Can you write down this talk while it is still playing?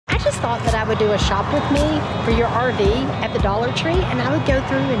just thought that I would do a shop with me for your RV at the Dollar Tree, and I would go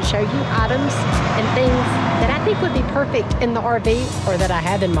through and show you items and things that I think would be perfect in the RV or that I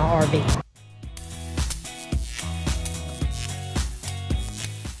have in my RV.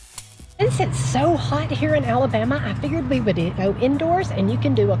 Since it's so hot here in Alabama, I figured we would go indoors and you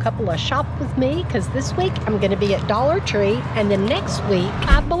can do a couple of shop with me, because this week I'm going to be at Dollar Tree and then next week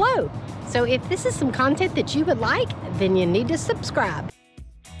Five Below. So if this is some content that you would like, then you need to subscribe.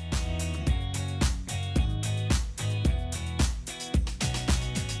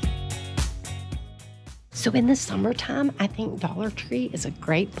 So in the summertime, I think Dollar Tree is a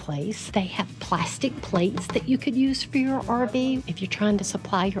great place. They have plastic plates that you could use for your RV. If you're trying to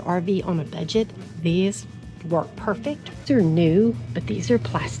supply your RV on a budget, these work perfect. They're new, but these are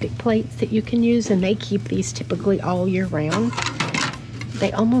plastic plates that you can use, and they keep these typically all year round.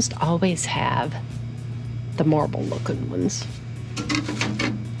 They almost always have the marble looking ones,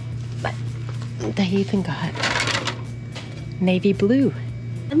 but they even got navy blue.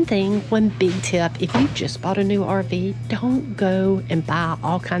 One big tip, if you've just bought a new RV, don't go and buy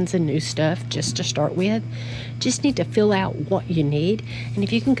all kinds of new stuff just to start with. Just need to fill out what you need. And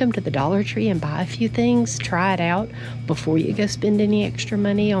if you can come to the Dollar Tree and buy a few things, try it out before you go spend any extra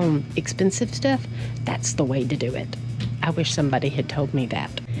money on expensive stuff, that's the way to do it. I wish somebody had told me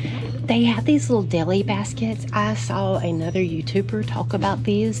that. They have these little deli baskets. I saw another YouTuber talk about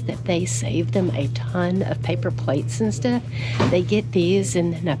these, that they save them a ton of paper plates and stuff. They get these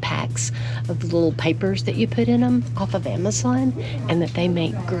in packs of little papers that you put in them off of Amazon, and that they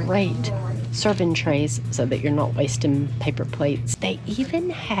make great serving trays so that you're not wasting paper plates. They even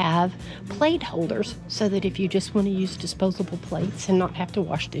have plate holders so that if you just want to use disposable plates and not have to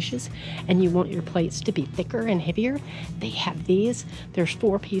wash dishes and you want your plates to be thicker and heavier, they have these. There's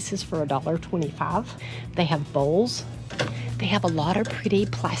 4 pieces for $1.25. They have bowls. They have a lot of pretty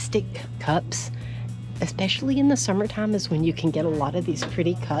plastic cups, especially in the summertime is when you can get a lot of these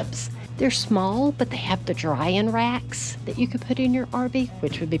pretty cups. They're small, but they have the dry-in racks that you could put in your RV,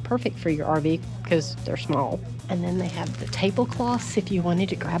 which would be perfect for your RV because they're small. And then they have the tablecloths if you wanted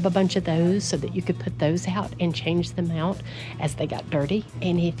to grab a bunch of those so that you could put those out and change them out as they got dirty.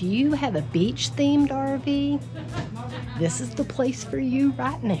 And if you have a beach-themed RV, this is the place for you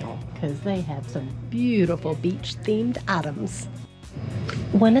right now, because they have some beautiful beach-themed items.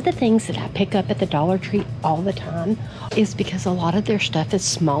 One of the things that I pick up at the Dollar Tree all the time is because a lot of their stuff is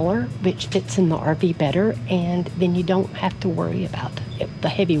smaller, which fits in the RV better, and then you don't have to worry about the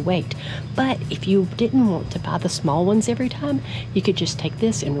heavy weight. But if you didn't want to buy the small ones every time, you could just take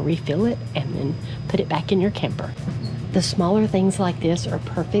this and refill it and then put it back in your camper. The smaller things like this are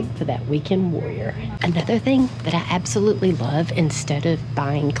perfect for that weekend warrior. Another thing that I absolutely love, instead of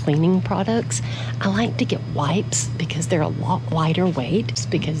buying cleaning products, I like to get wipes because they're a lot lighter weight,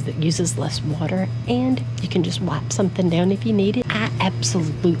 because it uses less water, and you can just wipe something down if you need it. I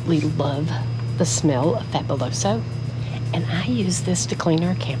absolutely love the smell of Fabuloso, and I use this to clean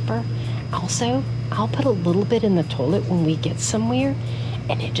our camper. Also, I'll put a little bit in the toilet when we get somewhere,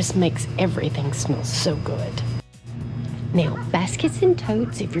 and it just makes everything smell so good. Now, baskets and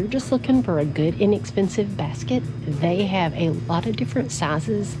totes, if you're just looking for a good, inexpensive basket, they have a lot of different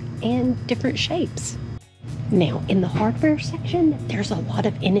sizes and different shapes. Now, in the hardware section, there's a lot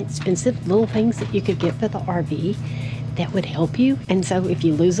of inexpensive little things that you could get for the RV that would help you. And so if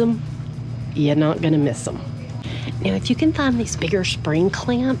you lose them, you're not going to miss them. Now, if you can find these bigger spring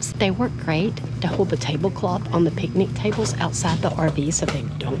clamps, they work great to hold the tablecloth on the picnic tables outside the RV so they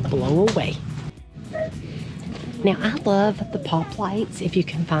don't blow away. Now, I love the pop lights if you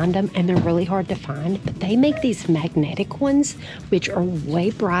can find them, and they're really hard to find, but they make these magnetic ones, which are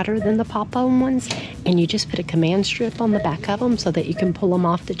way brighter than the pop-on ones, and you just put a command strip on the back of them so that you can pull them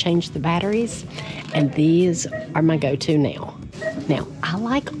off to change the batteries, and these are my go-to now. Now, I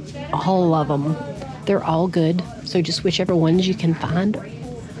like all of them. They're all good, so just whichever ones you can find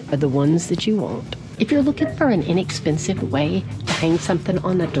are the ones that you want. If you're looking for an inexpensive way to hang something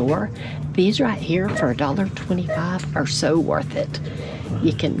on the door, these right here for $1.25 are so worth it.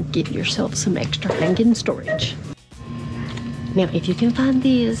 You can give yourself some extra hanging storage. Now, if you can find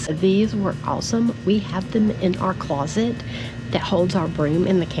these work awesome. We have them in our closet that holds our broom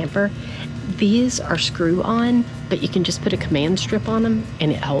in the camper. These are screw on, but you can just put a command strip on them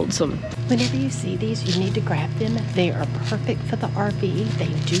and it holds them. Whenever you see these, you need to grab them. They are perfect for the RV.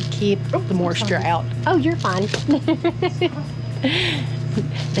 They do keep the moisture out. Oh, you're fine.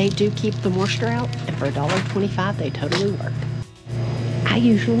 They do keep the moisture out, and for $1.25, they totally work. I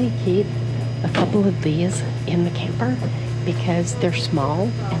usually keep a couple of these in the camper, because they're small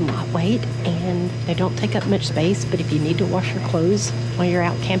and lightweight and they don't take up much space, but if you need to wash your clothes while you're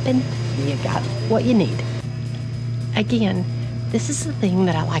out camping, you got what you need. Again, this is the thing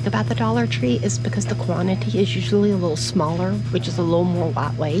that I like about the Dollar Tree is because the quantity is usually a little smaller, which is a little more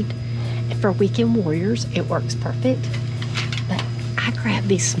lightweight. And for weekend warriors, it works perfect. But I grabbed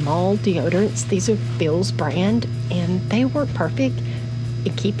these small deodorants. These are Bill's brand, and they work perfect.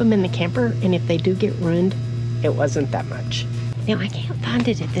 And keep them in the camper, and if they do get ruined, it wasn't that much. Now, I can't find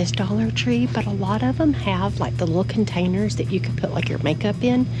it at this Dollar Tree, but a lot of them have like the little containers that you can put like your makeup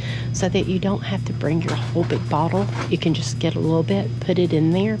in so that you don't have to bring your whole big bottle. You can just get a little bit, put it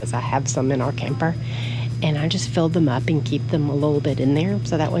in there, because I have some in our camper, and I just fill them up and keep them a little bit in there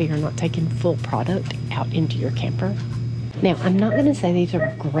so that way you're not taking full product out into your camper. Now, I'm not going to say these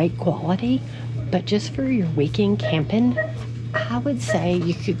are great quality, but just for your weekend camping, I would say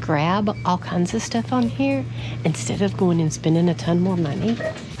you could grab all kinds of stuff on here instead of going and spending a ton more money.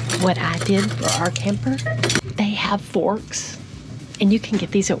 What I did for our camper, they have forks, and you can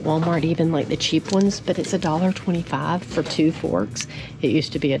get these at Walmart, even like the cheap ones, but it's $1.25 for 2 forks. It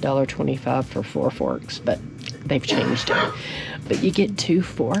used to be $1.25 for 4 forks, but they've changed it. But you get 2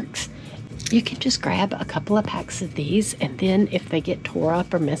 forks. You can just grab a couple of packs of these, and then if they get tore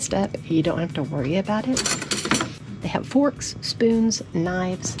up or messed up, you don't have to worry about it. They have forks, spoons,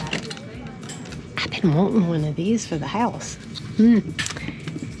 knives. I've been wanting one of these for the house.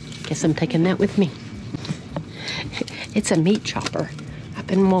 Guess I'm taking that with me. It's a meat chopper. I've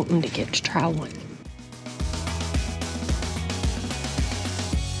been wanting to get to try one.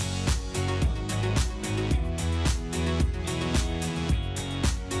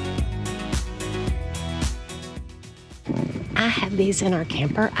 I have these in our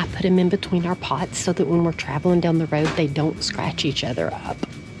camper. I put them in between our pots so that when we're traveling down the road, they don't scratch each other up.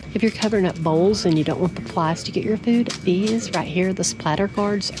 If you're covering up bowls and you don't want the flies to get your food, these right here, the splatter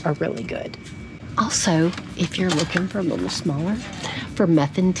guards, are really good. Also, if you're looking for a little smaller, for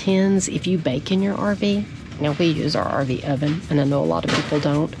muffin tins, if you bake in your RV, now we use our RV oven, and I know a lot of people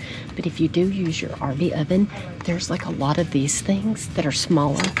don't, but if you do use your RV oven, there's like a lot of these things that are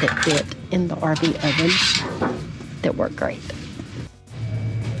smaller that fit in the RV oven that work great.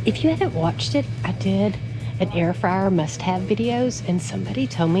 If you haven't watched it, I did an air fryer must-have videos, and somebody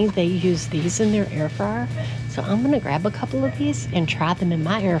told me they use these in their air fryer, so I'm gonna grab a couple of these and try them in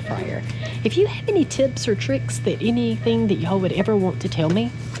my air fryer. If you have any tips or tricks, that anything that y'all would ever want to tell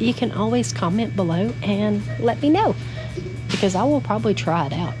me, you can always comment below and let me know, because I will probably try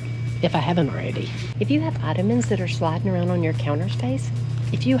it out if I haven't already. If you have ottomans that are sliding around on your counter space,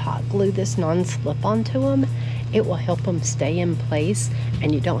 if you hot glue this non-slip onto them, it will help them stay in place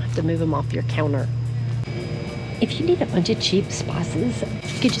and you don't have to move them off your counter. If you need a bunch of cheap spices,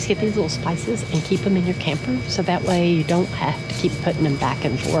 you could just get these little spices and keep them in your camper, so that way you don't have to keep putting them back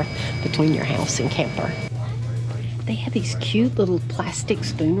and forth between your house and camper. They have these cute little plastic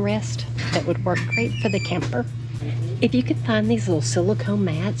spoon rests that would work great for the camper. If you could find these little silicone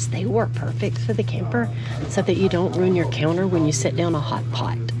mats, they work perfect for the camper so that you don't ruin your counter when you sit down a hot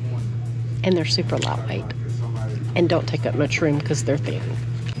pot. And they're super lightweight and don't take up much room because they're thin.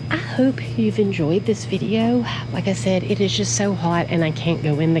 I hope you've enjoyed this video. Like I said, it is just so hot and I can't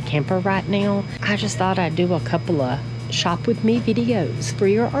go in the camper right now. I just thought I'd do a couple of shop with me videos for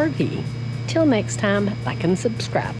your RV. Till next time, like and subscribe.